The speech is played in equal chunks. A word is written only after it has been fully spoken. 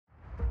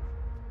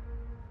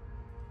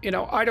You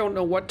know, I don't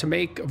know what to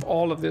make of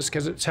all of this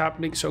because it's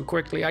happening so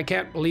quickly. I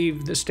can't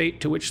believe the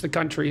state to which the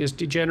country is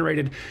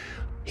degenerated.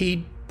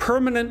 He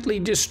permanently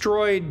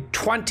destroyed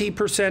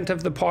 20%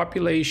 of the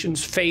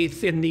population's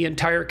faith in the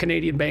entire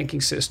Canadian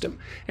banking system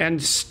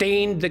and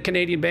stained the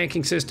Canadian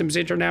banking system's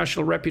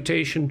international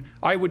reputation,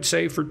 I would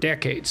say, for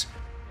decades.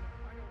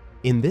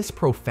 In this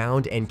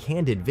profound and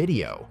candid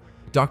video,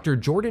 Dr.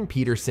 Jordan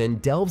Peterson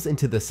delves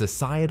into the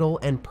societal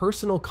and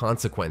personal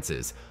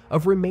consequences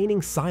of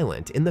remaining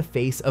silent in the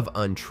face of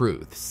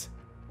untruths.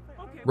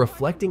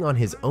 Reflecting on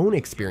his own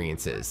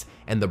experiences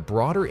and the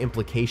broader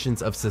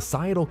implications of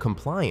societal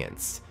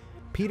compliance,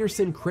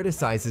 Peterson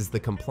criticizes the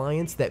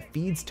compliance that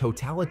feeds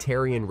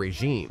totalitarian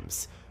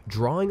regimes,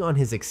 drawing on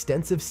his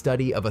extensive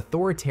study of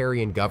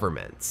authoritarian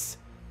governments.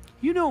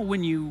 You know,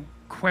 when you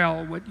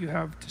quell what you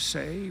have to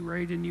say,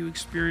 right, and you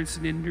experience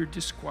an inner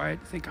disquiet,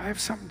 you think, I have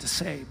something to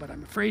say, but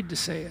I'm afraid to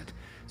say it.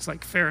 It's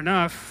like, fair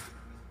enough.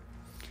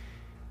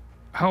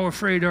 How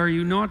afraid are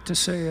you not to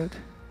say it?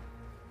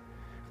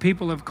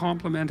 People have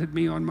complimented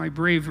me on my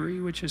bravery,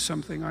 which is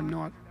something I'm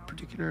not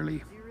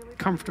particularly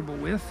comfortable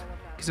with,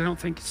 because I don't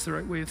think it's the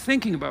right way of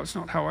thinking about it. It's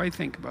not how I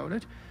think about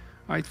it.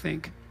 I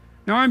think,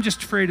 no, I'm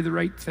just afraid of the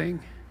right thing.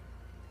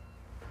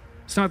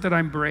 It's not that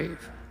I'm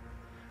brave.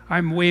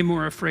 I'm way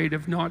more afraid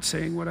of not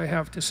saying what I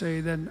have to say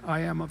than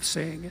I am of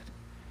saying it.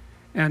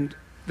 And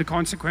the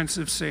consequences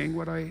of saying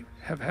what I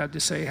have had to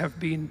say have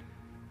been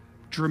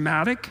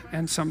dramatic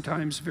and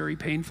sometimes very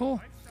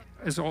painful,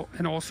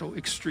 and also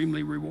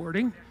extremely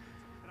rewarding,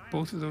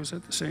 both of those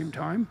at the same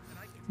time.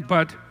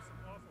 But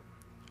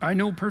I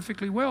know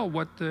perfectly well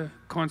what the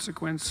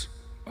consequence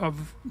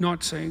of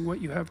not saying what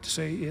you have to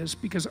say is,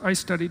 because I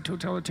studied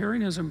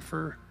totalitarianism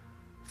for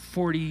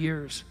 40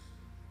 years.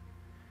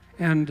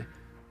 And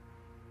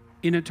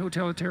in a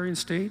totalitarian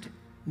state,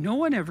 no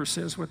one ever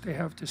says what they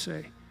have to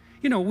say.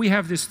 You know, we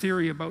have this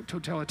theory about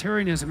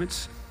totalitarianism.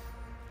 It's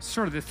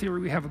sort of the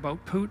theory we have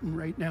about Putin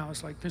right now.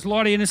 It's like there's a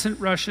lot of innocent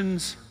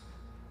Russians,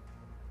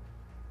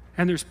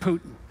 and there's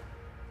Putin.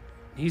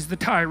 He's the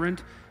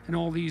tyrant, and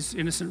all these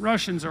innocent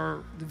Russians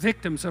are the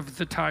victims of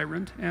the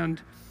tyrant,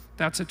 and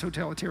that's a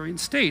totalitarian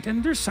state.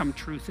 And there's some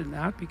truth in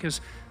that,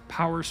 because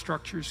power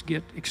structures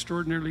get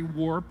extraordinarily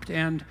warped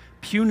and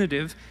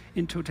punitive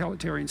in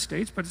totalitarian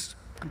states, but it's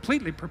a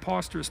completely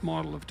preposterous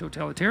model of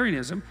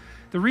totalitarianism.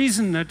 The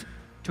reason that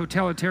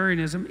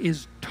totalitarianism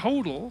is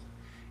total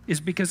is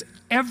because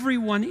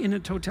everyone in a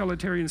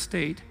totalitarian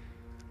state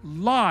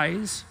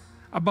lies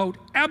about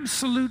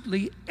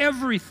absolutely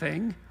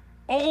everything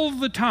all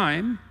the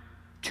time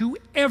to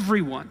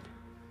everyone,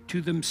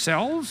 to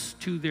themselves,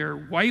 to their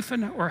wife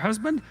or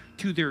husband,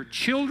 to their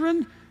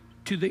children,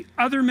 to the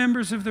other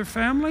members of their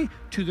family,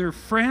 to their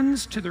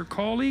friends, to their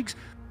colleagues.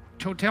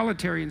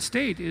 Totalitarian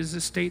state is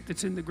a state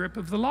that's in the grip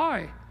of the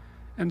lie.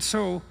 And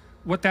so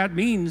what that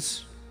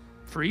means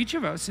for each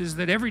of us is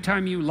that every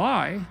time you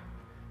lie,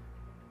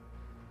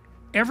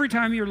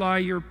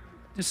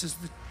 this is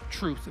the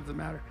truth of the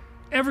matter,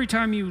 every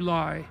time you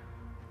lie,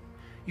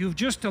 you've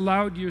just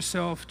allowed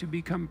yourself to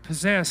become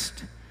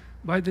possessed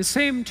by the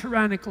same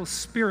tyrannical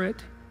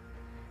spirit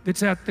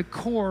that's at the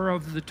core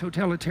of the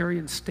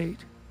totalitarian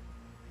state.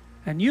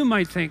 And you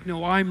might think,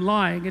 no, I'm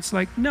lying. It's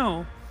like,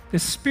 no, the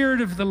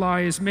spirit of the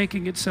lie is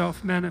making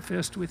itself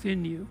manifest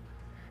within you,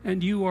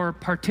 and you are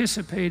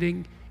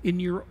participating in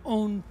your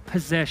own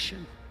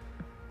possession.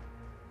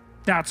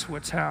 That's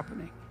what's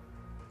happening.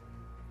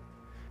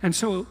 And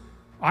so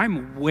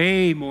I'm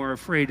way more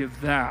afraid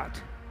of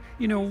that.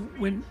 You know,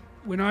 when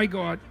I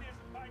got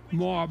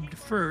mobbed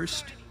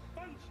first,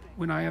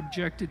 when I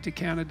objected to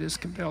Canada's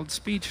compelled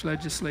speech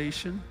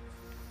legislation,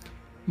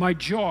 my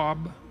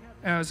job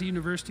as a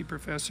university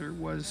professor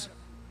was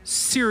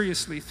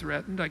seriously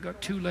threatened. I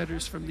got 2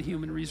 letters from the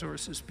human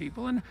resources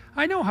people, and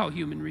I know how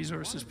human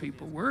resources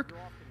people work.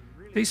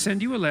 They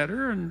send you a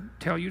letter and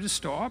tell you to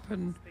stop,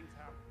 and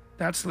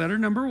that's letter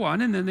number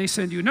 1, and then they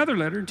send you another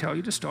letter and tell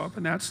you to stop,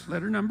 and that's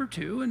letter number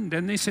 2, and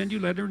then they send you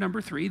letter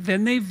number 3.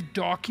 Then they've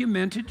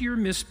documented your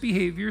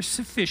misbehavior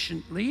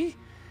sufficiently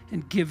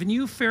and given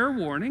you fair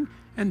warning,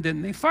 and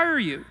then they fire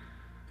you.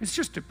 It's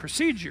just a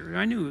procedure.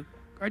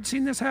 I'd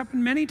seen this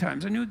happen many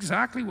times. I knew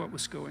exactly what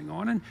was going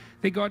on, and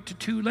they got to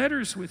 2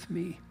 letters with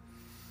me.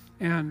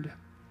 And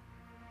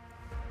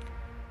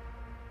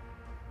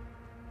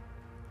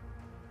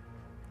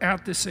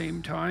at the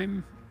same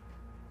time,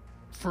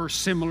 for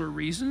similar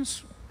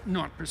reasons,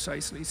 not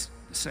precisely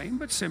the same,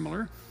 but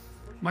similar,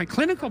 my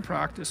clinical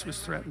practice was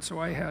threatened. So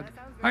I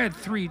had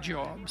 3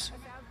 jobs.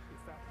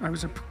 I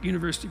was a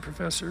university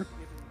professor,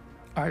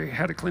 I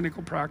had a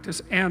clinical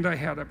practice, and I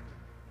had a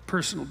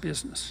personal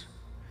business.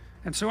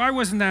 And so I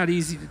wasn't that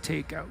easy to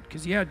take out,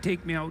 because you had to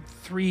take me out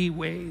 3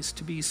 ways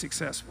to be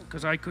successful,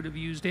 because I could have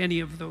used any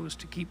of those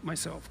to keep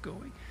myself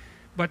going.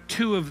 But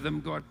 2 of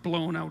them got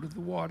blown out of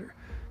the water.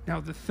 Now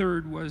the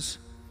third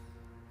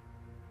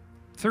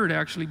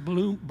actually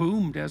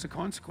boomed as a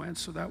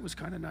consequence, so that was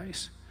kind of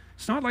nice.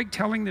 It's not like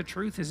telling the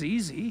truth is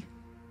easy.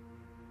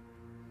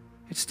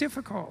 It's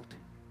difficult.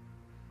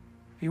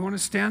 You want to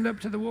stand up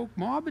to the woke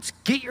mob? It's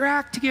get your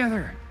act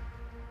together.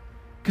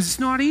 Because it's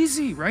not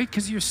easy, right?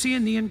 Because you're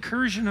seeing the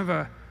incursion of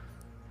a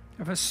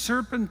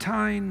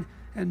serpentine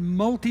and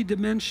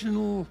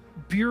multidimensional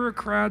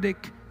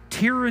bureaucratic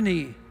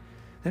tyranny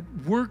that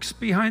works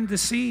behind the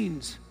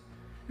scenes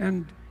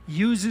and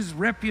uses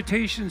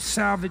reputation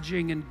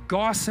savaging and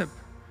gossip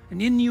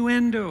and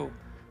innuendo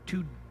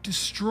to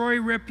destroy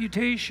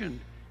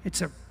reputation.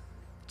 It's a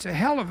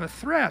hell of a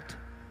threat.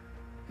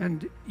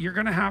 And you're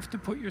going to have to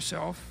put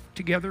yourself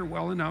together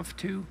well enough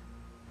to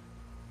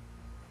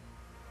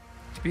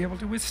be able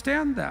to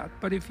withstand that.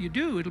 But if you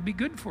do, it'll be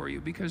good for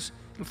you, because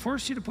it'll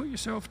force you to put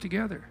yourself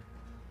together.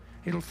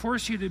 It'll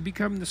force you to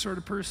become the sort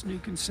of person who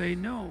can say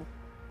no.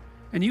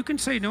 And you can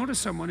say no to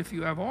someone if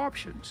you have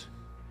options.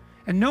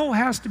 And no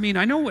has to mean,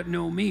 I know what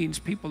no means.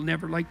 People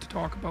never like to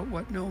talk about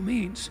what no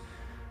means.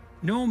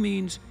 No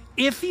means,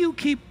 if you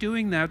keep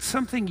doing that,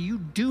 something you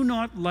do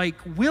not like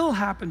will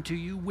happen to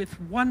you with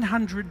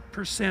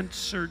 100%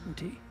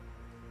 certainty.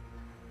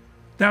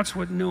 That's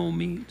what no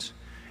means.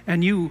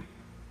 And you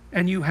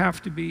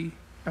have to be,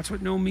 that's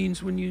what no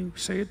means when you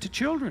say it to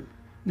children.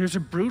 And there's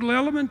a brutal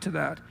element to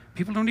that.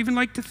 People don't even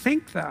like to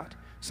think that.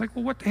 It's like,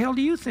 well, what the hell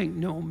do you think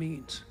no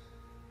means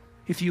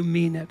if you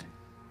mean it?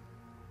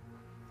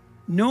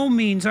 No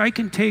means I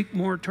can take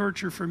more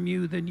torture from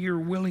you than you're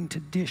willing to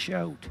dish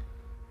out.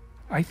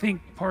 I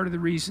think part of the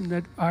reason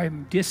that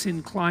I'm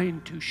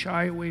disinclined to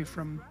shy away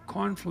from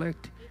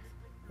conflict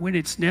when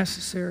it's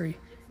necessary,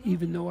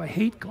 even though I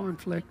hate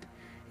conflict,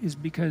 is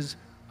because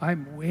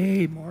I'm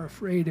way more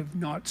afraid of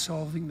not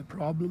solving the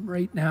problem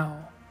right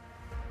now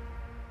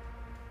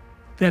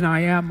than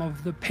I am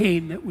of the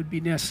pain that would be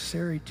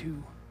necessary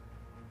to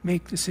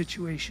make the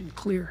situation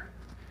clear.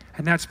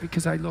 And that's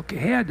because I look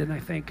ahead and I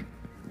think,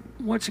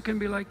 what's it going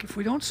to be like if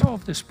we don't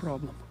solve this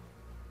problem?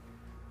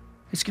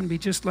 It's going to be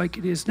just like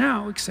it is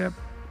now, except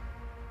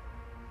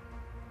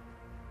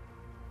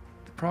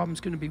the problem's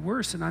going to be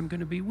worse and I'm going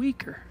to be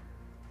weaker.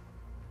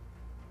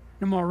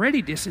 I'm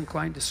already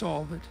disinclined to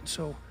solve it,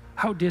 so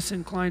how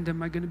disinclined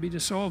am I going to be to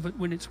solve it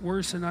when it's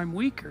worse and I'm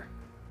weaker?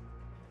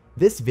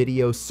 This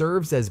video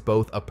serves as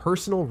both a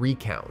personal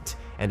recount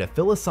and a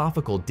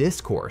philosophical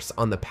discourse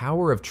on the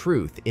power of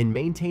truth in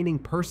maintaining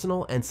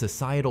personal and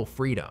societal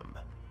freedom.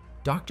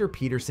 Dr.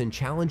 Peterson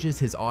challenges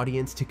his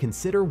audience to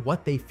consider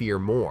what they fear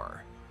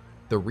more: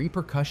 the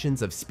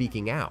repercussions of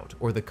speaking out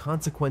or the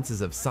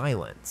consequences of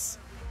silence.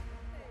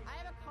 I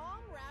have a calm,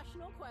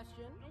 rational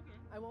question.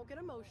 I won't get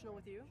emotional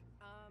with you.